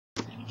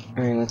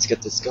Alright, let's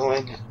get this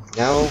going.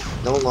 Now,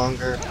 no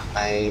longer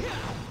I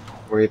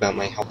worry about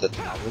my health at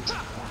the moment.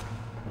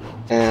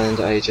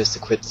 And I just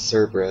equipped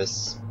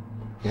Cerberus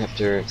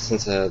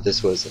since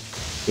this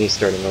was me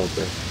starting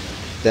over.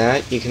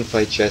 That you can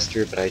fight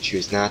Jester, but I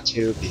choose not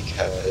to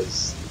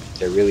because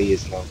there really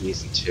is no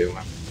reason to.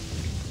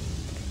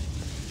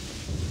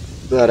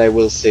 But I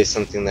will say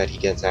something that he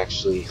gets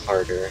actually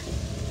harder.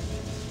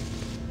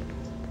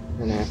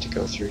 And I have to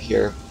go through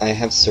here. I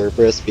have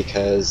Cerberus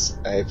because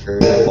I've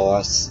heard the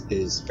boss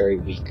is very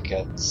weak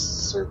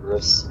against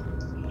Cerberus.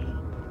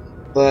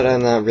 But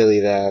I'm not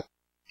really that.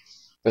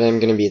 But I'm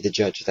gonna be the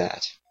judge of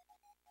that.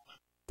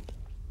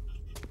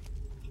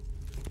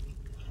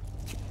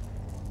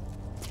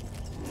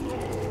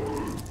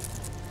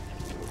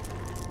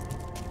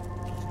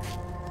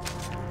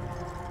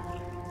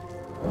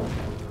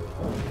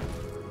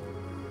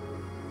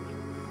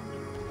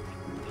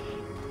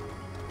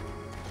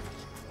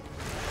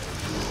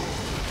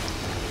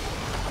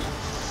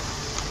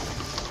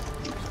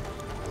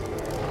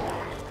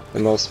 The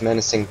most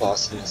menacing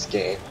boss in this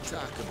game.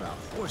 Talk about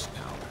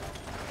horsepower.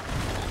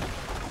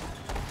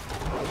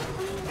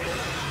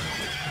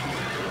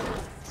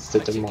 It's the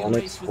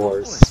demonic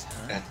horse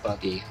and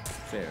buggy.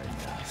 Fair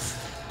enough.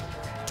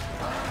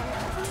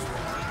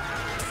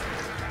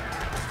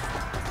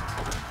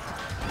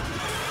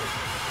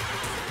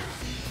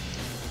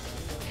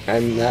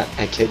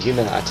 I kid you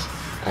not,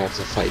 I have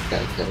to fight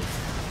that thing.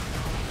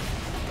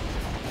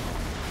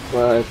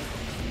 But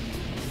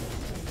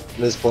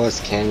this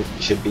boss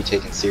should be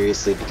taken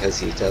seriously because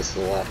he does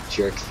a lot of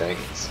jerk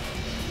things.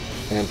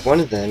 And one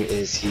of them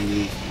is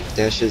he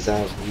dashes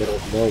out of the middle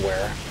of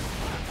nowhere.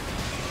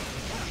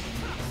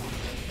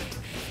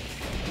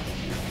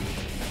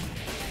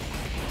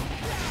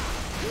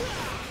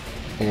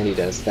 And he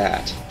does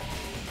that.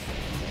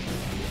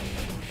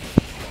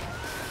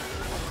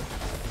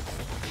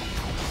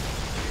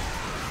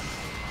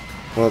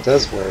 Well, it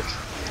does work.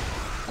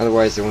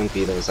 Otherwise there wouldn't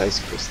be those ice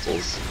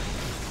crystals.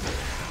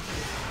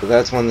 But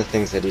that's one of the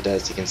things that he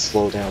does. He can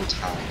slow down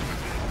time.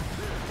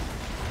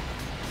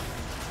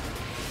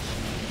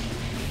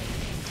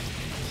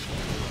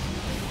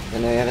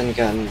 And I haven't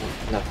gotten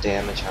enough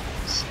damage on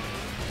this.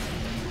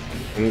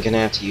 I'm gonna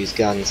have to use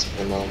guns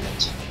for the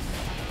moment.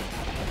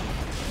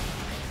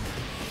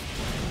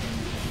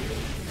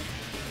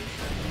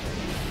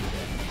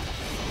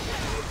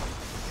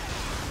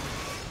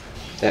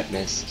 That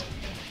missed.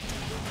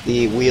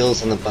 The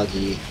wheels on the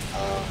buggy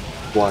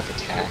block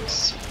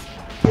attacks.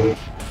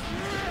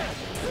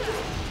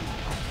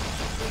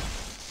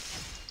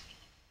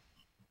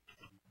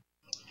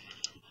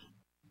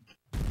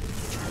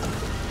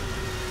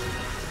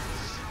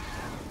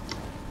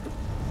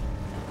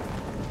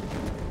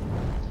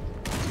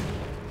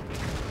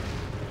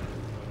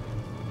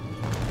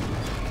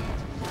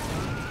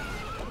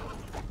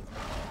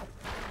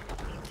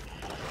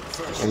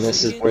 And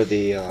this is where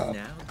the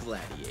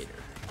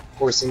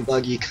horse and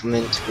buggy come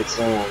into its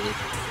own,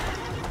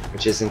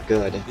 which isn't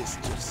good. This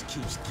just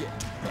keeps getting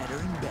better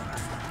and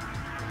better.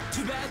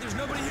 Too bad there's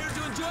nobody here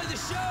to enjoy the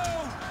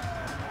show.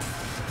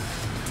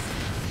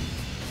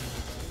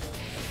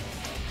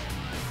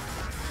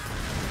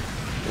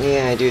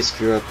 Yeah, I do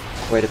screw up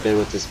quite a bit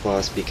with this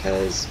boss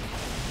because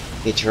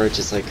he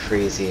charges like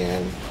crazy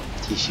and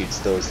he shoots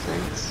those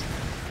things.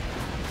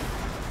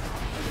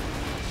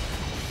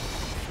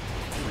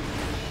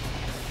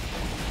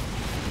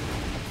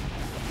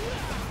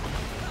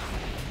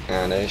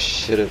 And I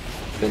should have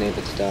been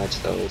able to dodge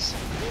those.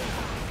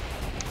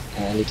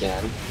 And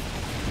again.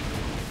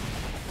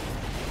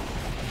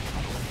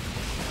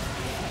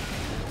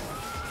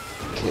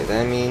 Okay,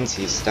 that means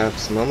he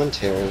stops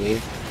momentarily.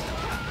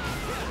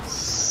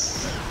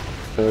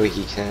 So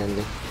he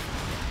can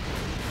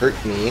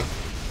hurt me,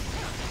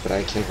 but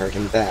I can hurt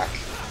him back.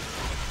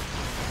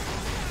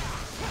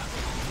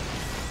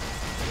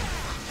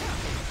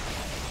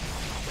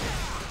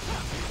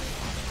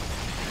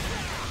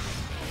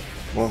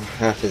 Well,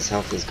 half his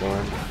health is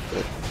gone,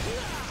 but...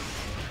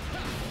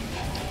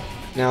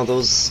 Now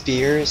those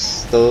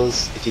spears,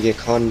 if you get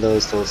caught in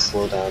those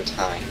slow down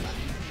time.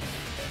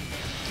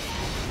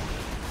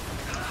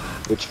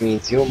 Which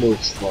means you'll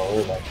move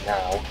slower, like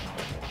now.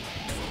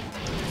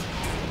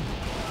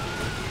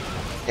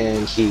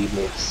 And he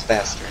moves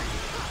faster.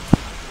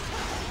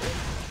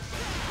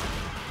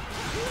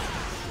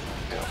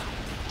 No.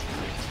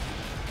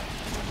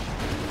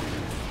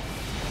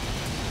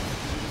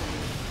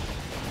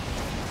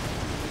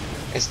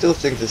 I still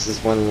think this is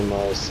one of the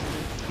most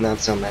not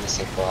so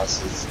menacing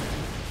bosses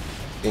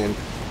in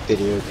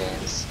video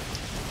games.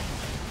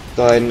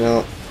 Though I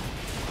know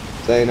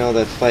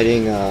that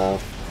fighting the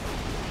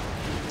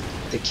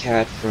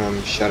cat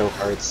from Shadow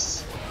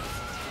Hearts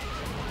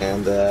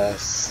and the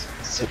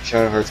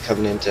Shadow Hearts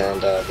Covenant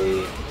and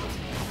the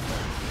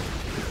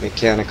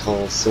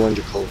mechanical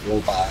cylindrical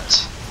robot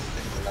is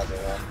another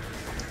one.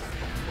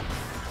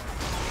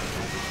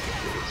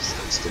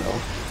 Stay still.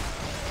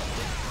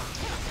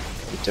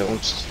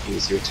 Don't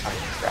use your tiny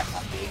crap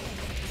on me.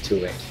 Too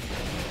late.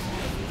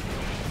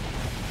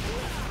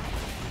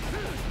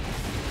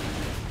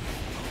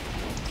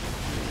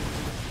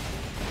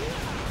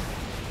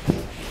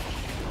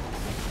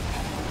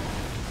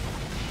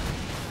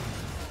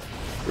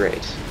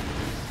 Great.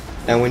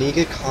 Now when you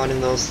get caught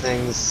in those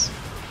things,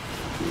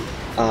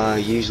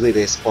 usually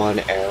they spawn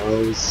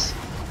arrows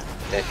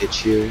that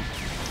hit you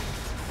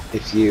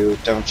if you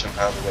don't jump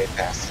out of the way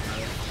fast enough.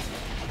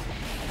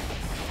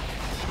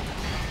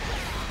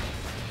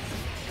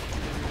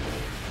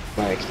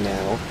 Like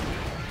now.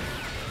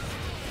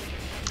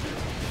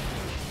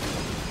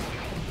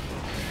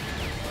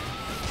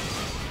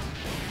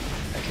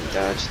 I can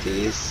dodge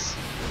these,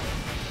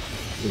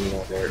 even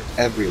though they're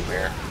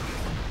everywhere.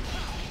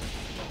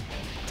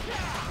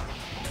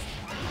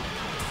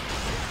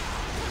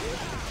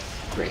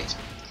 Great.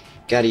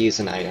 Gotta use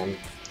an item.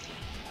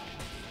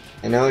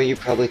 I know you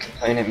probably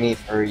complain at me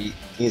for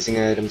using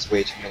items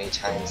way too many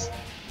times.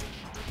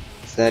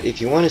 It's that if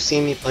you want to see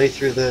me play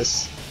through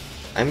this,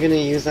 I'm gonna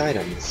use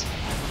items.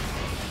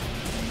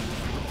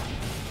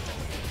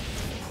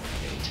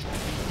 Great.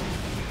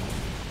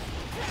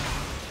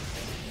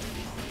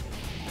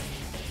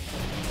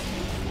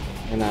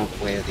 And out of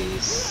the way of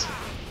these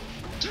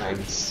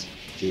time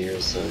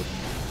spheres or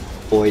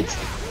voids,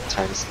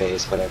 time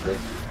space, whatever.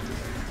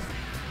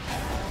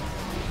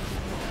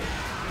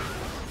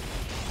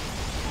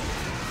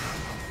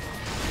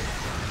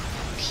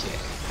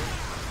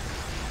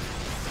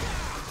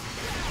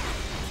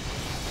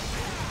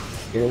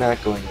 You're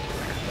not going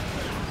anywhere.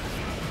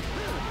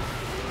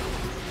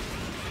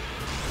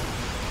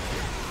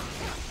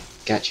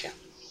 Gotcha.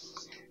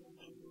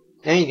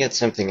 Now you get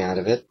something out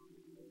of it.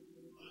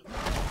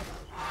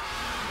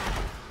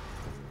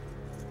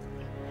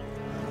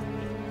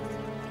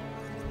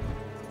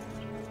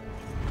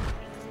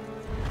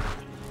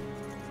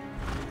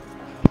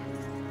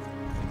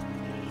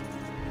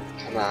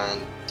 Come on,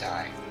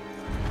 die.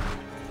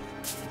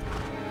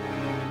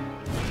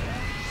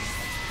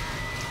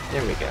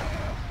 There we go.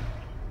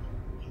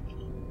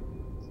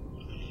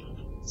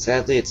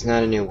 Sadly, it's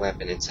not a new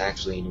weapon, it's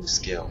actually a new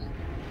skill.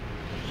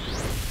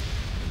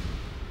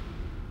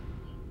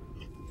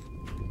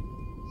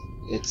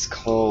 It's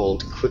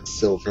called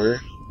Quicksilver,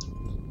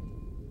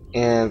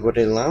 and what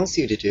it allows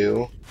you to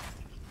do,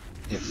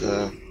 as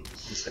the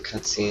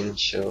cutscene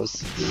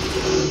shows,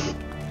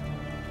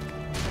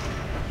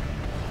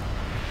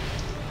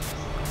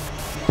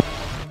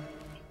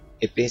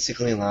 it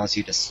basically allows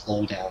you to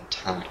slow down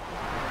time.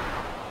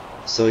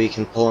 So you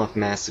can pull off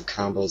massive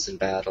combos in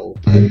battle,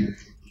 but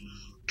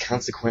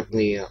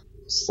consequently,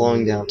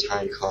 slowing down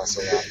time costs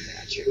a lot of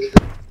magic.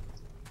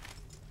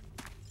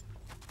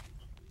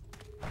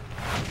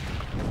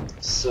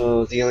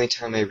 So the only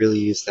time I really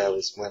used that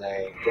was when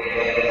I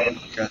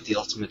got the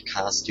ultimate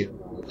costume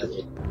with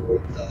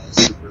the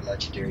super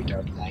legendary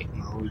Dark Knight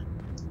mode.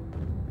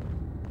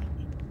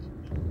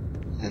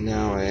 And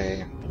now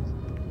I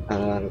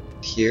got out of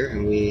here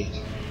and we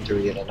do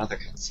yet another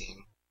cutscene.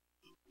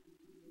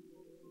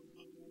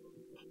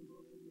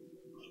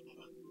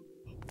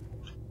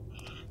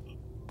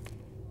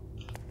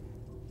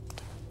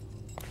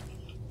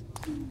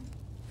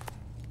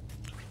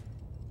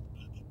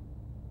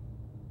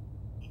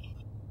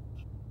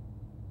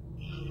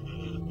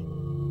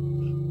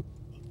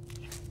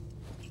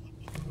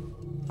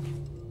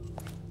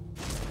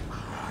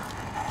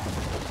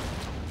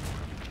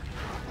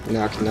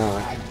 Knock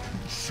knock.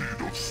 Seed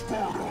of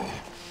Sparta.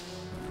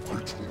 I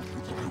told you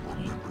that I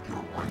remembered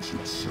your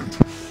righteous scent.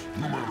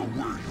 No matter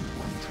where you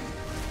went,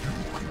 you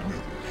could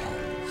never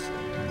house me.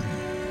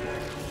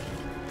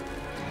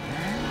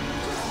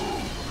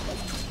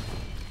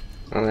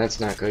 Oh, that's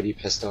not good. You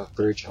pissed off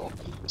Virgil.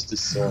 Where's the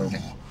sword?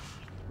 You're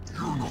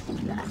not the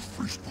one I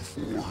faced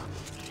before.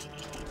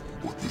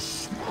 But this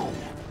smell,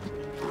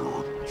 there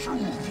are two of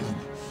them.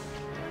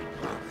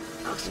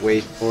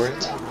 Wait for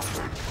it.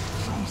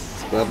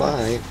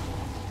 Bye-bye.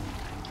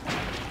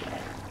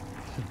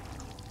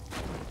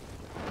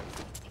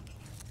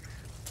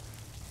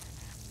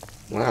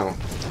 Wow.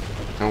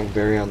 How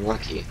very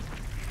unlucky.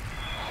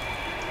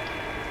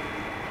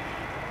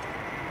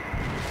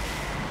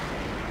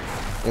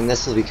 And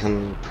this will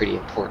become pretty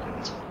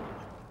important.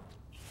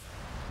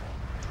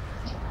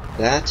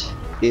 That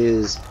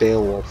is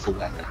Beowulf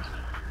 11.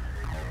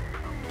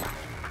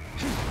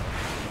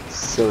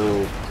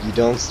 So you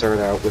don't start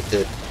out with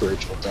it,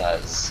 Virgil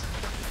does.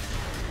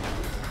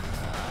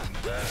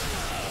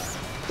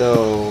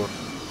 Though,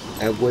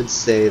 I would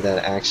say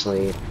that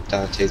actually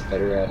Dante's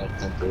better at it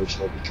than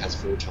Virgil because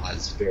Virgil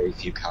has very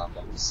few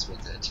combos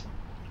with it.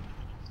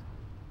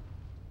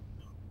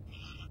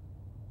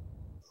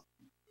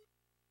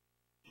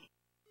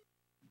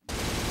 Okay,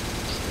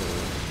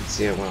 let's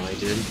see how well I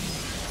did.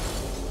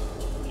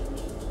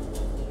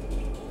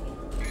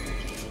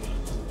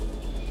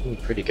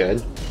 Pretty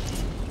good.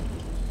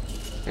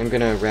 I'm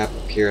gonna wrap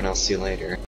up here and I'll see you later.